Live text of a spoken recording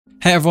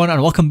Hey everyone,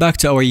 and welcome back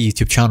to our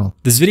YouTube channel.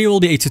 This video will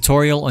be a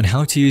tutorial on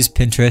how to use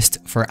Pinterest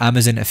for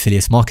Amazon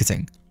affiliate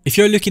marketing. If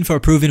you're looking for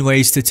proven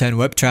ways to turn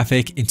web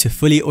traffic into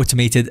fully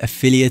automated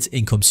affiliate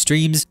income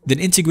streams, then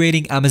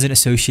integrating Amazon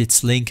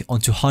Associates link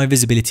onto high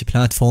visibility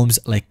platforms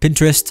like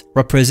Pinterest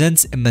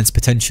represents immense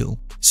potential.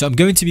 So I'm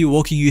going to be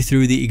walking you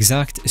through the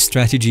exact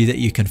strategy that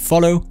you can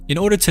follow in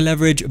order to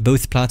leverage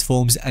both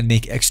platforms and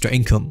make extra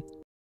income.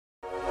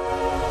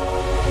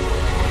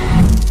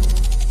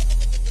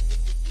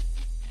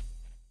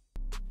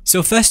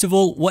 So first of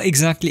all, what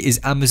exactly is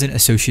Amazon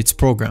Associates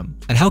program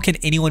and how can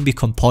anyone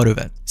become part of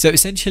it? So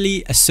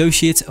essentially,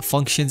 Associates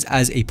functions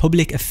as a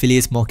public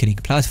affiliate marketing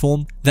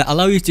platform that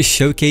allow you to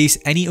showcase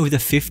any of the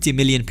 50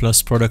 million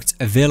plus products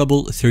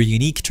available through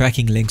unique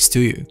tracking links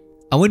to you.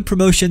 And when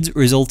promotions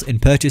result in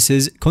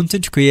purchases,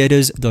 content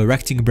creators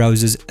directing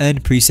browsers earn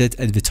preset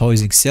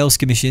advertising sales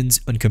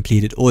commissions on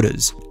completed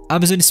orders.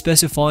 Amazon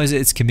specifies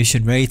its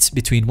commission rates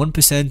between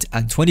 1%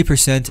 and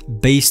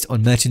 20% based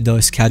on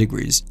merchandise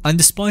categories. And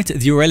despite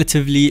the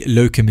relatively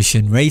low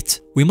commission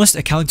rate, we must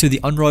account to the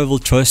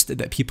unrivaled trust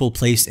that people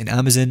place in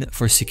Amazon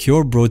for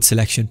secure broad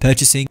selection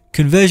purchasing.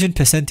 Conversion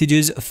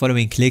percentages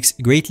following clicks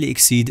greatly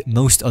exceed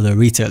most other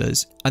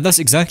retailers. And that's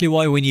exactly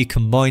why when you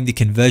combine the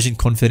conversion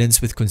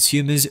confidence with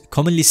consumers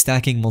commonly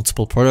stacking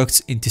multiple products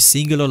into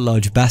singular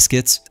large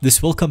baskets,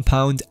 this will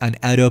compound and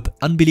add up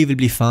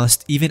unbelievably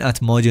fast even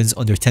at margins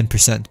under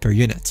 10% per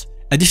unit.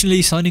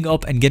 Additionally, signing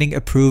up and getting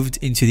approved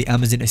into the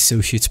Amazon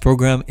Associates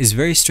program is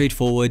very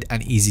straightforward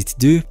and easy to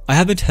do. I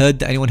haven't heard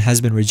that anyone has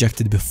been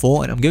rejected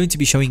before, and I'm going to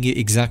be showing you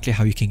exactly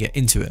how you can get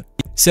into it.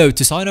 So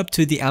to sign up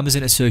to the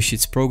Amazon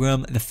Associates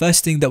program, the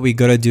first thing that we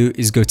gotta do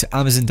is go to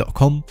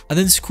amazon.com and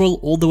then scroll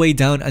all the way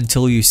down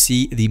until you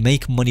see the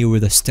Make Money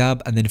with Us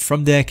tab, and then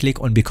from there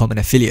click on Become an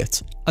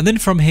Affiliate. And then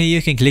from here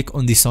you can click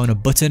on the sign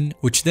up button,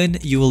 which then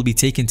you will be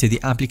taken to the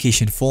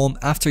application form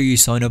after you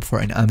sign up for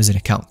an Amazon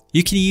account.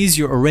 You can use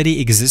your already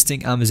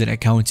existing Amazon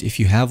account if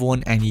you have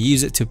one and you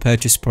use it to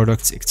purchase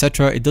products,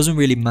 etc. It doesn't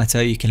really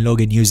matter, you can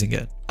log in using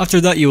it.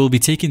 After that, you will be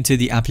taken to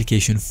the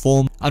application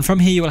form, and from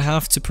here you will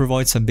have to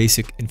provide some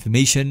basic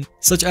information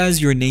such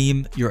as your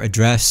name, your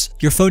address,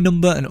 your phone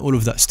number and all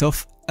of that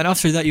stuff. And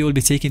after that, you will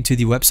be taken to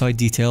the website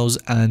details,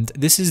 and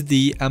this is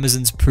the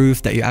Amazon's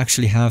proof that you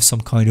actually have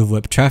some kind of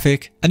web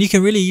traffic. And you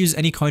can really use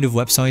any kind of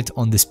website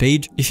on this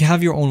page. If you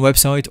have your own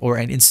website or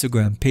an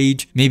Instagram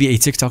page, maybe a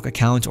TikTok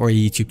account or a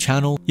YouTube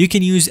channel, you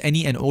can use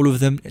any and all of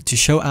them to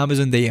show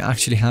Amazon that you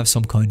actually have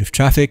some kind of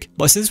traffic.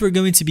 But since we're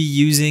going to be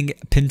using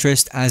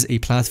Pinterest as a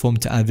platform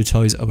to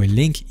advertise our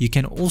link, you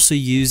can also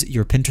use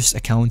your Pinterest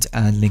account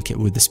and link it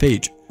with this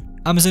page.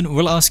 Amazon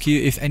will ask you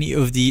if any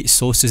of the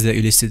sources that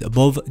you listed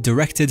above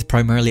directed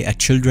primarily at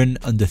children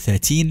under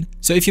 13.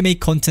 So if you make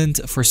content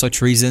for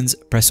such reasons,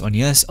 press on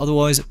yes,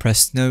 otherwise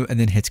press no and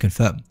then hit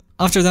confirm.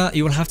 After that,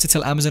 you will have to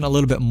tell Amazon a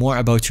little bit more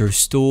about your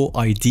store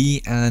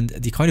ID and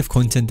the kind of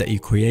content that you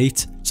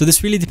create. So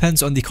this really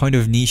depends on the kind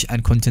of niche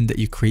and content that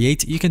you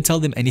create. You can tell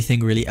them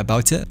anything really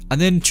about it, and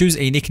then choose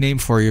a nickname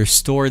for your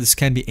store. This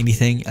can be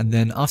anything. And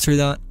then after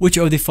that, which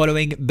of the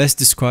following best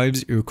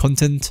describes your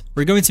content?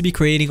 We're going to be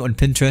creating on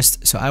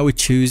Pinterest, so I would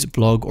choose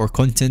blog or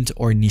content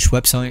or niche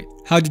website.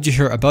 How did you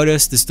hear about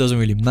us? This doesn't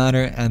really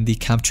matter. And the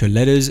capture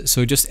letters,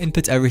 so just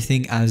input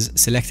everything as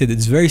selected.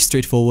 It's very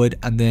straightforward,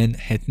 and then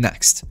hit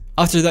next.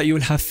 After that, you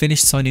will have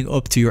finished signing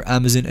up to your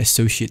Amazon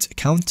Associates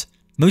account.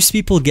 Most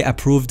people get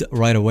approved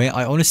right away.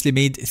 I honestly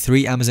made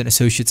 3 Amazon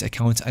Associates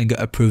accounts and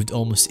got approved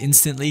almost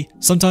instantly.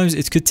 Sometimes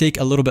it could take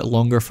a little bit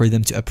longer for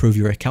them to approve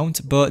your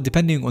account, but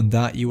depending on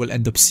that, you will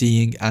end up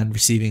seeing and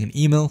receiving an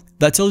email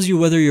that tells you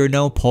whether you're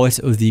now part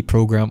of the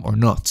program or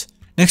not.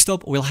 Next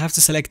up, we'll have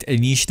to select a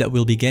niche that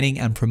we'll be getting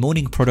and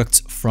promoting products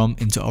from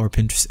into our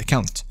Pinterest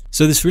account.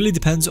 So this really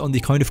depends on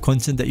the kind of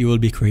content that you will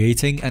be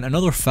creating, and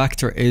another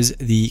factor is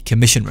the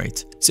commission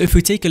rate. So if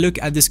we take a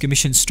look at this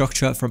commission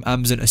structure from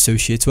Amazon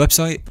Associates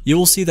website, you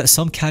will see that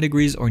some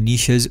categories or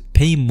niches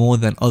pay more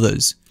than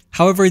others.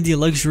 However, the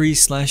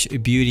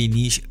luxury/beauty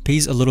niche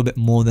pays a little bit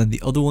more than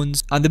the other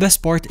ones, and the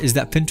best part is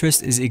that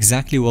Pinterest is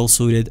exactly well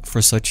suited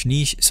for such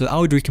niche, so I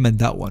would recommend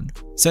that one.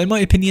 So in my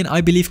opinion, I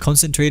believe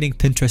concentrating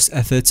Pinterest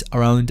efforts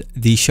around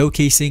the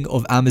showcasing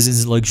of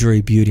Amazon's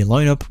luxury beauty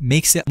lineup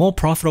makes it more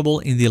profitable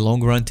in the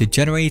long run to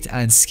generate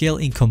and scale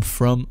income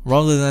from,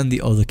 rather than the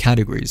other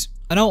categories.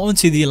 And now on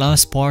to the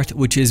last part,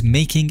 which is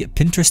making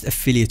Pinterest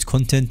affiliate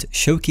content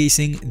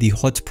showcasing the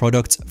hot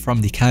products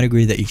from the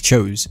category that you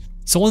chose.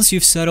 So once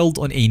you've settled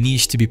on a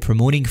niche to be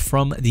promoting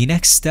from, the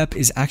next step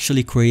is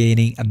actually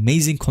creating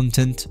amazing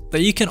content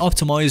that you can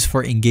optimize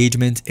for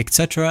engagement,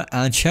 etc.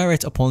 and share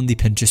it upon the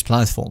Pinterest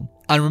platform.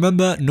 And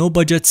remember, no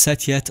budget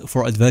set yet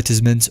for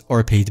advertisements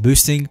or paid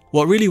boosting.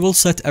 What really will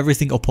set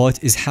everything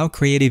apart is how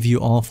creative you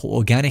are for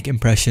organic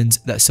impressions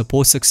that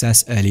support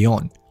success early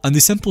on. And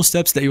the simple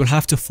steps that you will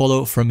have to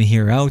follow from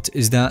here out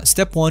is that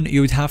step 1,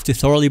 you would have to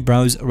thoroughly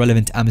browse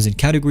relevant Amazon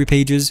category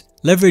pages,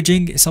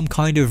 leveraging some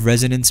kind of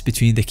resonance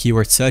between the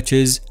keyword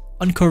searches,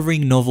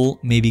 uncovering novel,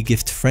 maybe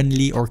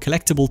gift-friendly or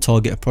collectible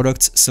target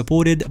products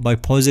supported by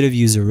positive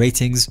user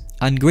ratings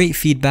and great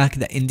feedback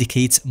that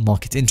indicates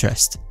market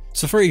interest.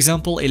 So for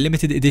example, a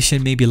limited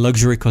edition maybe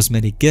luxury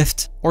cosmetic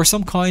gift, or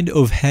some kind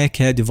of hair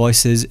care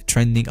devices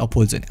trending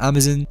upwards on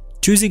Amazon.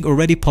 Choosing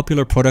already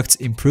popular products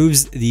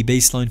improves the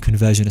baseline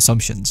conversion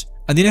assumptions.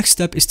 And the next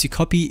step is to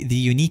copy the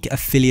unique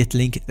affiliate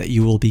link that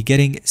you will be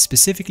getting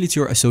specifically to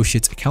your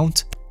associate's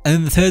account. And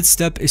then the third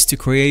step is to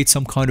create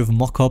some kind of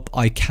mock-up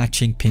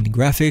eye-catching pin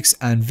graphics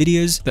and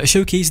videos that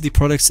showcase the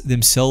products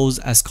themselves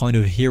as kind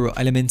of hero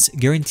elements,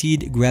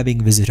 guaranteed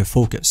grabbing visitor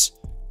focus.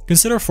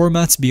 Consider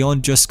formats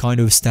beyond just kind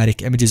of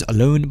static images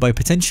alone by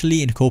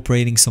potentially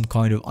incorporating some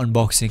kind of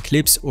unboxing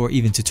clips or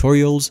even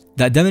tutorials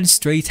that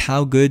demonstrate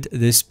how good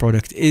this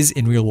product is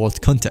in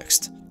real-world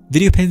context.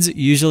 Video pins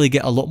usually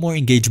get a lot more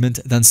engagement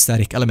than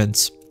static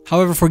elements.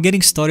 However, for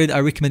getting started, I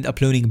recommend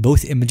uploading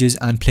both images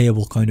and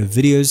playable kind of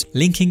videos,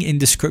 linking in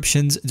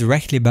descriptions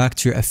directly back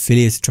to your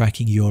affiliate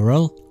tracking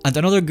URL. And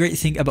another great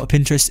thing about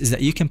Pinterest is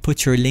that you can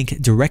put your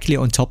link directly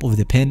on top of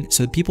the pin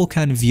so people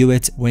can view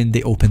it when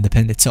they open the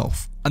pin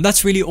itself. And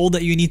that's really all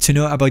that you need to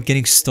know about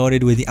getting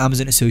started with the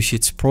Amazon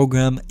Associates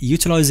program,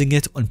 utilizing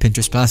it on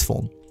Pinterest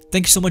platform.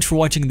 Thank you so much for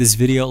watching this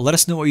video. Let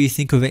us know what you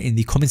think of it in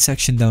the comment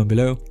section down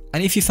below.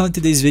 And if you found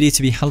today's video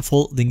to be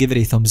helpful, then give it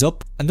a thumbs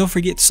up. And don't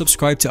forget to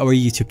subscribe to our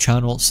YouTube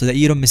channel so that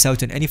you don't miss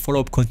out on any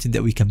follow-up content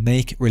that we can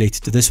make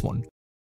related to this one.